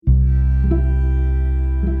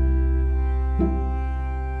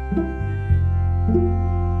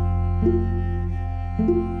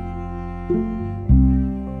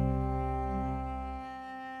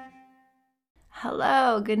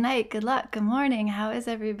good night, good luck, good morning. How is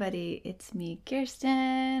everybody? It's me,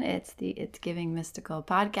 Kirsten. It's the It's Giving Mystical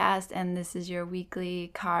podcast, and this is your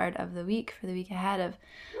weekly card of the week for the week ahead of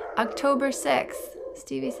October 6th.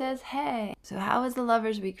 Stevie says, hey. So how was the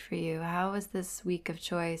Lover's Week for you? How was this week of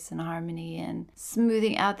choice and harmony and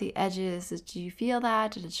smoothing out the edges? Did you feel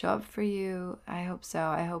that? Did it show up for you? I hope so.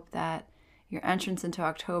 I hope that your entrance into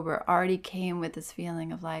October already came with this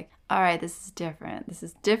feeling of like, all right, this is different. This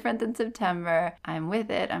is different than September. I'm with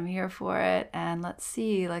it. I'm here for it. And let's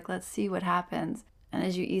see what happens. And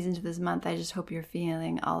as you ease into this month, I just hope you're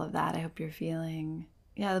feeling all of that. I hope you're feeling,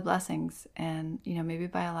 the blessings. And, maybe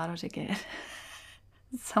buy a lotto ticket.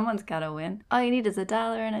 Someone's got to win. All you need is $1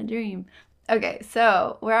 and a dream. Okay,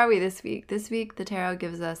 so where are we this week? This week, the tarot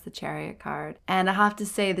gives us the chariot card. And I have to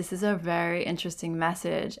say, this is a very interesting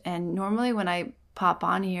message. And normally when I pop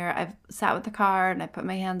on here, I've sat with the card and I put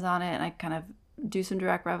my hands on it and I kind of do some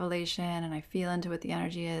direct revelation and I feel into what the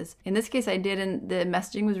energy is. In this case, I didn't. The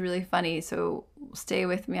messaging was really funny, so stay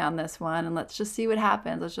with me on this one and let's just see what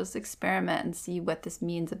happens. Let's just experiment and see what this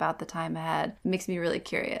means about the time ahead. It makes me really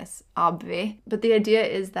curious, obvi. But the idea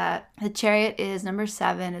is that the chariot is number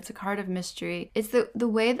 7. It's a card of mystery. It's the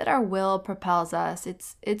way that our will propels us.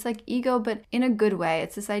 It's like ego, but in a good way.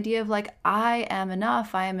 It's this idea of like, I am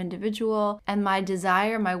enough, I am individual, and my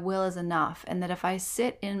desire, my will is enough. And that if I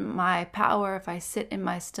sit in my power, if I sit in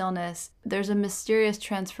my stillness, there's a mysterious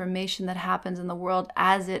transformation that happens in the world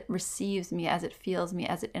as it receives me, as it feels me,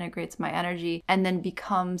 as it integrates my energy, and then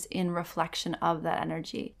becomes in reflection of that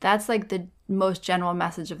energy. That's like the most general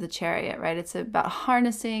message of the chariot, right? It's about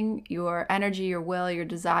harnessing your energy, your will, your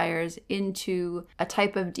desires into a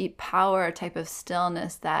type of deep power, a type of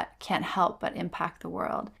stillness that can't help but impact the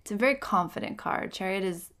world. It's a very confident card. Chariot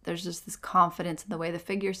is, there's just this confidence in the way the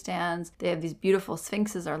figure stands. They have these beautiful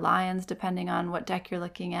sphinxes or lions, depending on what deck you're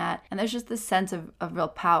looking at. And there's just this sense of real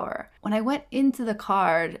power. When I went into the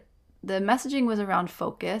card, the messaging was around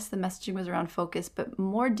focus. But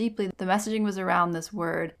more deeply, the messaging was around this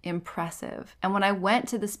word, impressive. And when I went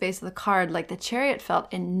to the space of the card, like the chariot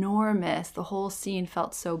felt enormous. The whole scene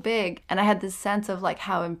felt so big. And I had this sense of like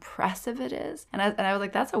how impressive it is. And I was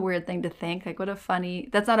like, that's a weird thing to think. Like what a funny,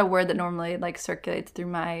 that's not a word that normally like circulates through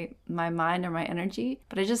my mind or my energy.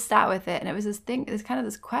 But I just sat with it. And it was this thing, it's kind of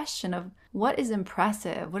this question of, what is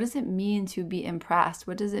impressive? What does it mean to be impressed?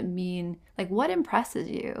 What does it mean? Like, what impresses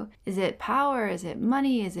you? Is it power? Is it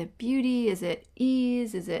money? Is it beauty? Is it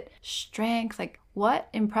ease? Is it strength? Like, what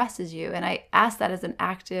impresses you? And I asked that as an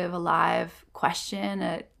active, alive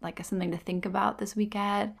question, like something to think about this week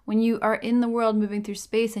ahead. When you are in the world moving through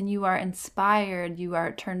space and you are inspired, you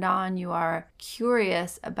are turned on, you are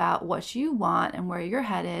curious about what you want and where you're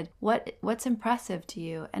headed, what's impressive to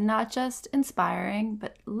you? And not just inspiring,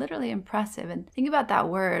 but literally impressive. And think about that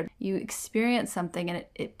word. You experience something and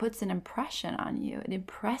it puts an impression on you. It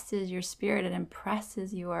impresses your spirit. It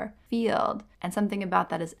impresses your field. And something about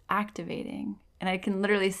that is activating. And I can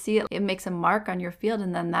literally see it. It makes a mark on your field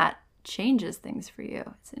and then that changes things for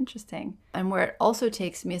you. It's interesting. And where it also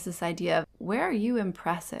takes me is this idea of, where are you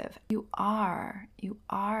impressive? You are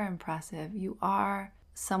impressive. You are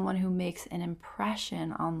someone who makes an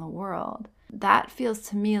impression on the world. That feels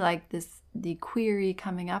to me like the query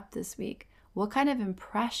coming up this week. What kind of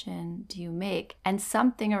impression do you make? And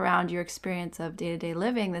something around your experience of day-to-day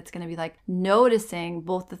living that's going to be like noticing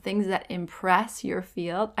both the things that impress your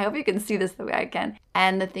field. I hope you can see this the way I can.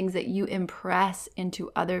 And the things that you impress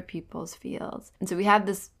into other people's fields. And so we have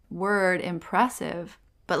this word impressive,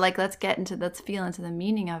 but like let's feel into the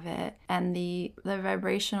meaning of it and the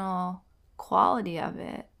vibrational quality of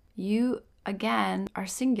it. You, again, are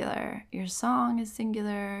singular. Your song is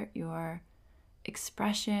singular. Your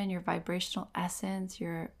expression, your vibrational essence,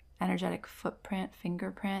 your energetic footprint,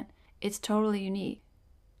 fingerprint, it's totally unique.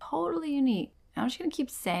 Totally unique. And I'm just going to keep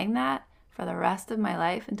saying that for the rest of my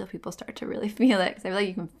life until people start to really feel it. Because I feel like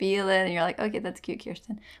you can feel it and you're like, okay, that's cute,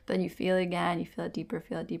 Kirsten. But then you feel it again, you feel it deeper,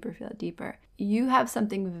 feel it deeper, feel it deeper. You have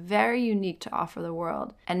something very unique to offer the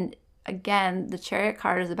world. And again, the chariot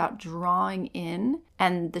card is about drawing in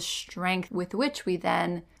and the strength with which we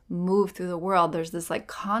then move through the world. There's this like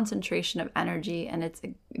concentration of energy, and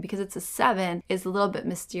because it's a 7, is a little bit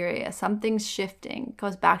mysterious. Something's shifting. It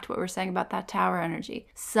goes back to what we were saying about that tower energy.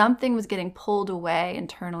 Something was getting pulled away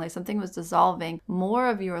internally. Something was dissolving. More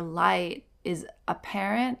of your light is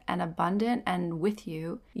apparent and abundant and with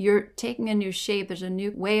you. You're taking a new shape. There's a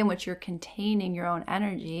new way in which you're containing your own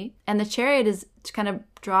energy. And the chariot kind of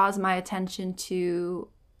draws my attention to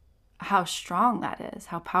how strong that is,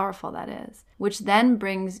 how powerful that is, which then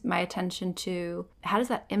brings my attention to how does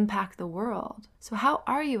that impact the world? So how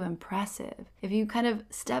are you impressive? If you kind of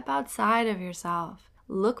step outside of yourself,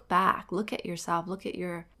 look back, look at yourself, look at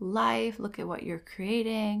your life, look at what you're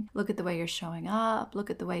creating, look at the way you're showing up, look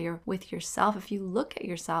at the way you're with yourself. If you look at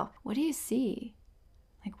yourself, what do you see?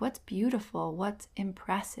 Like, what's beautiful? What's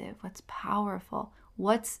impressive? What's powerful?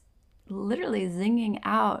 What's literally zinging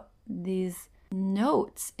out these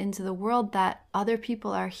notes into the world that other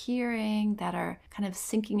people are hearing, that are kind of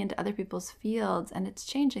sinking into other people's fields, and it's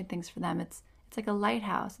changing things for them. It's like a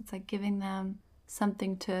lighthouse. It's like giving them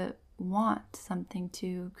something to want, something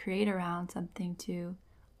to create around, something to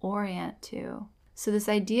orient to. So this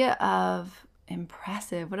idea of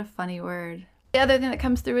impressive, what a funny word. The other thing that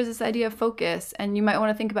comes through is this idea of focus, and you might want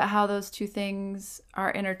to think about how those two things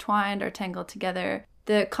are intertwined or tangled together.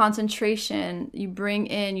 The concentration, you bring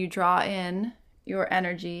in, you draw in your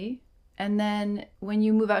energy, and then when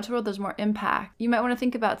you move out to the world, there's more impact. You might want to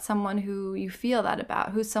think about someone who you feel that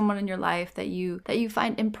about, who's someone in your life that you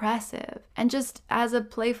find impressive. And just as a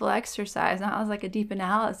playful exercise, not as like a deep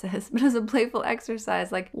analysis, but as a playful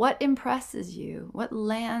exercise, like what impresses you? What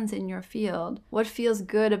lands in your field? What feels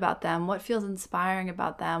good about them? What feels inspiring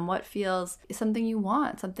about them? What feels something you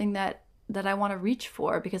want, something that I want to reach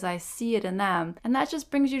for because I see it in them? And that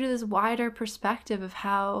just brings you to this wider perspective of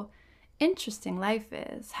how interesting life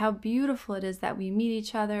is, how beautiful it is that we meet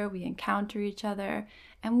each other, we encounter each other,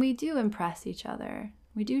 and we do impress each other.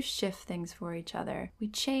 We do shift things for each other. We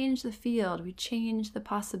change the field, we change the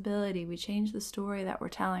possibility, we change the story that we're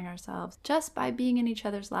telling ourselves just by being in each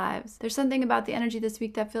other's lives. There's something about the energy this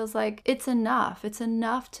week that feels like it's enough. It's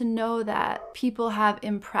enough to know that people have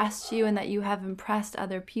impressed you and that you have impressed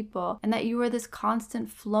other people and that you are this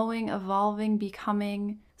constant flowing, evolving,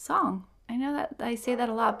 becoming song. I know that I say that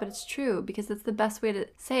a lot, but it's true because it's the best way to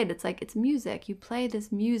say it. It's like it's music. You play this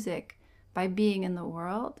music by being in the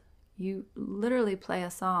world. You literally play a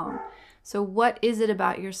song. So what is it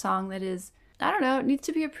about your song that is, I don't know, it needs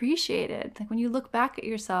to be appreciated? Like when you look back at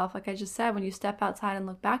yourself, like I just said, when you step outside and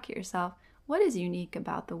look back at yourself, what is unique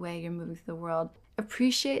about the way you're moving through the world?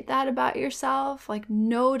 Appreciate that about yourself. Like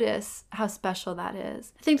notice how special that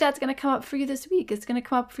is. I think that's going to come up for you this week. It's going to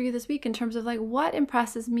come up for you this week in terms of like what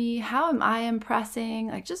impresses me? How am I impressing?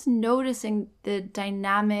 Like just noticing the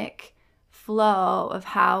dynamic flow of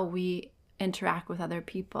how we interact with other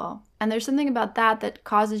people. And there's something about that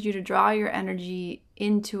causes you to draw your energy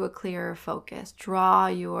into a clearer focus, draw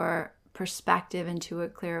your perspective into a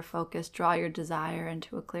clearer focus, draw your desire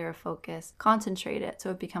into a clearer focus, concentrate it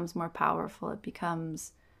so it becomes more powerful, it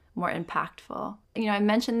becomes more impactful. You know, I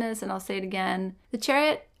mentioned this and I'll say it again. The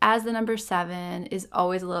chariot as the number 7 is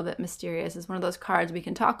always a little bit mysterious. It's one of those cards we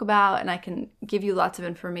can talk about and I can give you lots of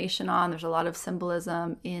information on. There's a lot of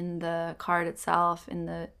symbolism in the card itself, in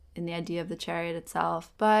the idea of the chariot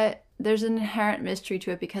itself, but there's an inherent mystery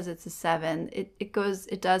to it because it's a 7. It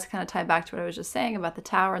does kind of tie back to what I was just saying about the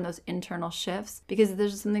tower and those internal shifts, because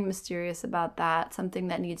there's something mysterious about that, something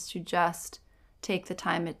that needs to just take the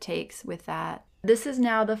time it takes with that. This is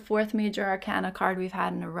now the 4th major arcana card we've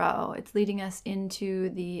had in a row. It's leading us into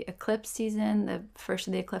the eclipse season. The first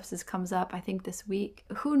of the eclipses comes up, I think, this week.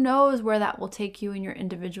 Who knows where that will take you in your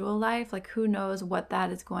individual life? Like, who knows what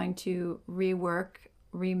that is going to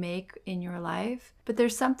remake in your life? But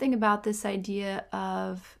there's something about this idea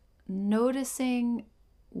of noticing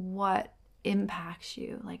what impacts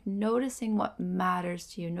you, like noticing what matters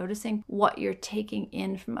to you, noticing what you're taking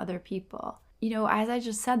in from other people. You know, as I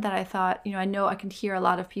just said that, I thought, you know, I know I can hear a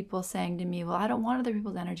lot of people saying to me, well, I don't want other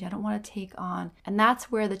people's energy. I don't want to take on. And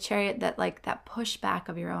that's where the chariot, that pushback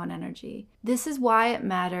of your own energy. This is why it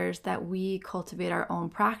matters that we cultivate our own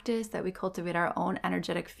practice, that we cultivate our own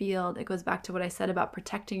energetic field. It goes back to what I said about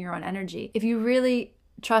protecting your own energy. If you really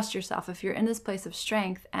trust yourself, if you're in this place of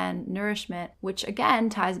strength and nourishment, which again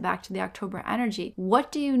ties back to the October energy,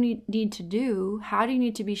 what do you need to do? How do you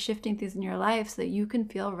need to be shifting things in your life so that you can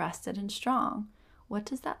feel rested and strong? What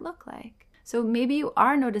does that look like? So maybe you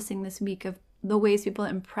are noticing this week of the ways people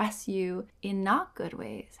impress you in not good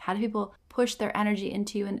ways. How do people push their energy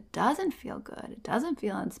into you and it doesn't feel good? It doesn't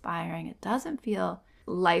feel inspiring. It doesn't feel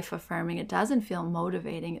life affirming. It doesn't feel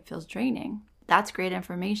motivating. It feels draining. That's great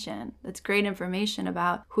information. That's great information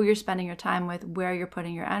about who you're spending your time with, where you're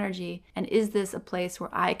putting your energy, and is this a place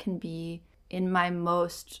where I can be in my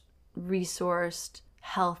most resourced,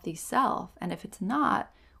 healthy self? And if it's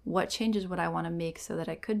not, what changes would I want to make so that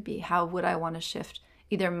I could be? How would I want to shift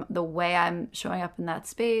either the way I'm showing up in that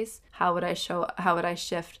space? How would I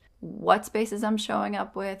shift what spaces I'm showing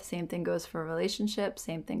up with? Same thing goes for relationships,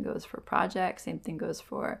 same thing goes for projects, same thing goes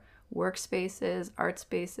for workspaces, art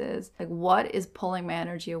spaces. Like, what is pulling my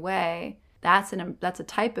energy away? That's a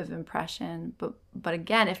type of impression. But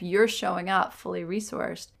again, if you're showing up fully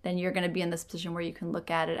resourced, then you're going to be in this position where you can look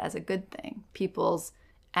at it as a good thing. People's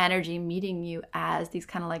energy meeting you as these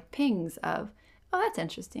kind of like pings of, oh, that's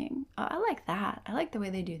interesting. Oh, I like that. I like the way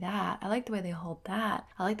they do that. I like the way they hold that.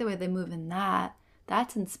 I like the way they move in that.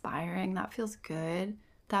 That's inspiring. That feels good.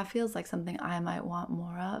 That feels like something I might want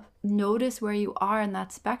more of. Notice where you are in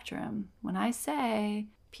that spectrum. When I say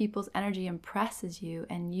people's energy impresses you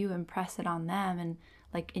and you impress it on them, and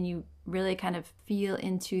you really kind of feel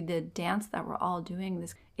into the dance that we're all doing,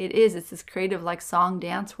 it's this creative like song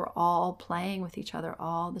dance we're all playing with each other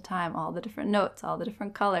all the time, all the different notes, all the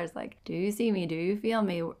different colors, like, do you see me, do you feel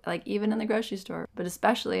me, like even in the grocery store, but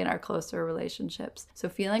especially in our closer relationships. So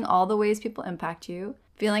feeling all the ways people impact you,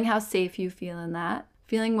 feeling how safe you feel in that,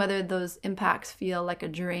 feeling whether those impacts feel like a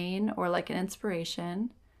drain or like an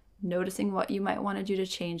inspiration, noticing what you might want to do to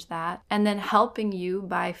change that, and then helping you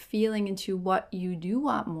by feeling into what you do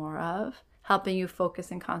want more of, helping you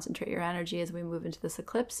focus and concentrate your energy as we move into this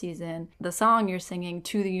eclipse season. The song you're singing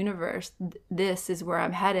to the universe, this is where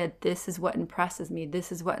I'm headed, this is what impresses me,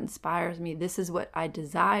 this is what inspires me, this is what I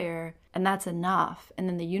desire, and that's enough. And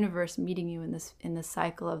then the universe meeting you in this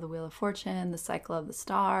cycle of the Wheel of Fortune, the cycle of the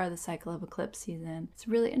star, the cycle of eclipse season. It's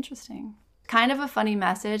really interesting. Kind of a funny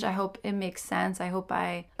message. I hope it makes sense. I hope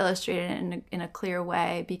I illustrated it in a clear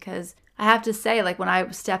way, because I have to say, like, when I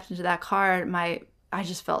stepped into that card, I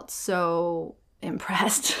just felt so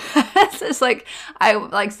impressed. It's just like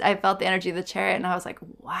I felt the energy of the chariot, and I was like,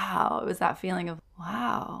 wow. It was that feeling of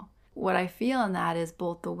wow. What I feel in that is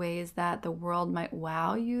both the ways that the world might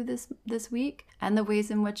wow you this week, and the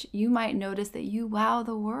ways in which you might notice that you wow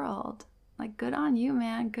the world. Like, good on you,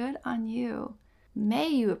 man. Good on you. May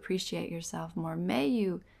you appreciate yourself more. May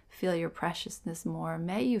you feel your preciousness more.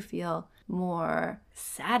 May you feel more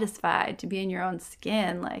satisfied to be in your own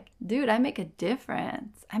skin. Like, dude, I make a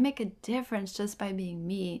difference. I make a difference just by being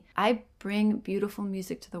me. I bring beautiful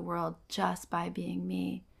music to the world just by being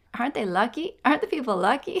me. Aren't they lucky? Aren't the people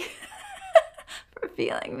lucky for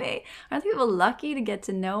feeling me? Aren't the people lucky to get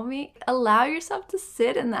to know me? Allow yourself to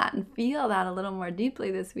sit in that and feel that a little more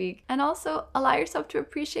deeply this week. And also allow yourself to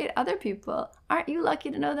appreciate other people. Aren't you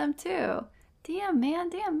lucky to know them too? Damn,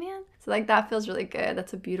 man. So like, that feels really good.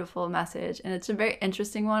 That's a beautiful message. And it's a very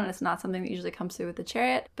interesting one. It's not something that usually comes through with the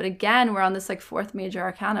chariot. But again, we're on this like fourth major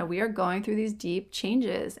arcana. We are going through these deep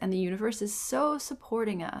changes, and the universe is so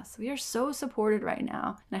supporting us. We are so supported right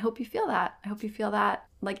now. And I hope you feel that. I hope you feel that.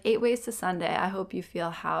 Like 8 Ways to Sunday, I hope you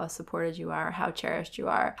feel how supported you are, how cherished you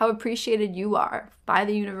are, how appreciated you are by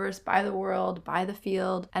the universe, by the world, by the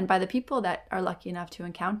field, and by the people that are lucky enough to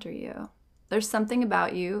encounter you. There's something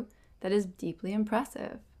about you that is deeply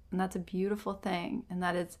impressive. And that's a beautiful thing. And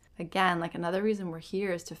that is, again, like another reason we're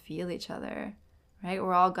here is to feel each other, right?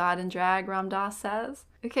 We're all God in drag, Ram Dass says.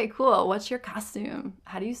 Okay, cool. What's your costume?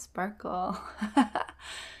 How do you sparkle?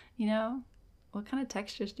 You know, what kind of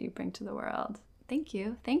textures do you bring to the world? Thank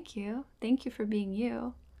you. Thank you. Thank you for being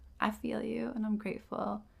you. I feel you, and I'm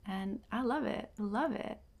grateful. And I love it. I love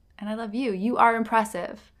it. And I love you. You are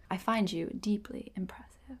impressive. I find you deeply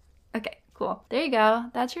impressive. Okay. Cool. There you go.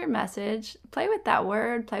 That's your message. Play with that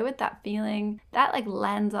word, play with that feeling, that like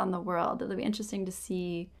lens on the world. It'll be interesting to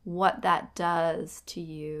see what that does to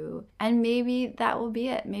you. And maybe that will be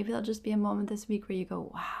it. Maybe there'll just be a moment this week where you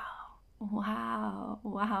go, wow,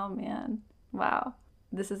 man. Wow.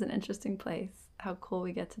 This is an interesting place. How cool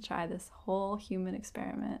we get to try this whole human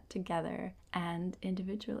experiment together and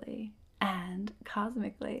individually and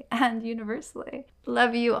cosmically and universally.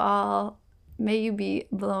 Love you all. May you be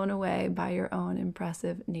blown away by your own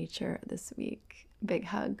impressive nature this week. Big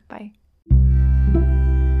hug. Bye.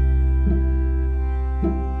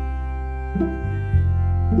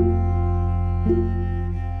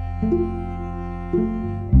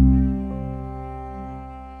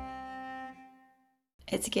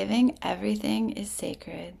 It's giving everything is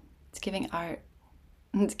sacred. It's giving art.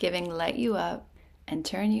 It's giving light you up and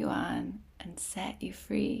turn you on and set you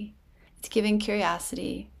free. It's giving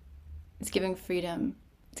curiosity. It's giving freedom.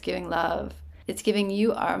 It's giving love. It's giving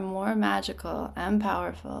you are more magical and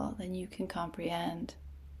powerful than you can comprehend.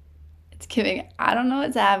 It's giving, I don't know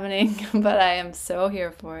what's happening, but I am so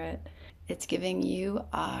here for it. It's giving you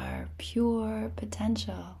are pure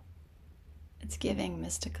potential. It's giving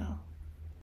mystical.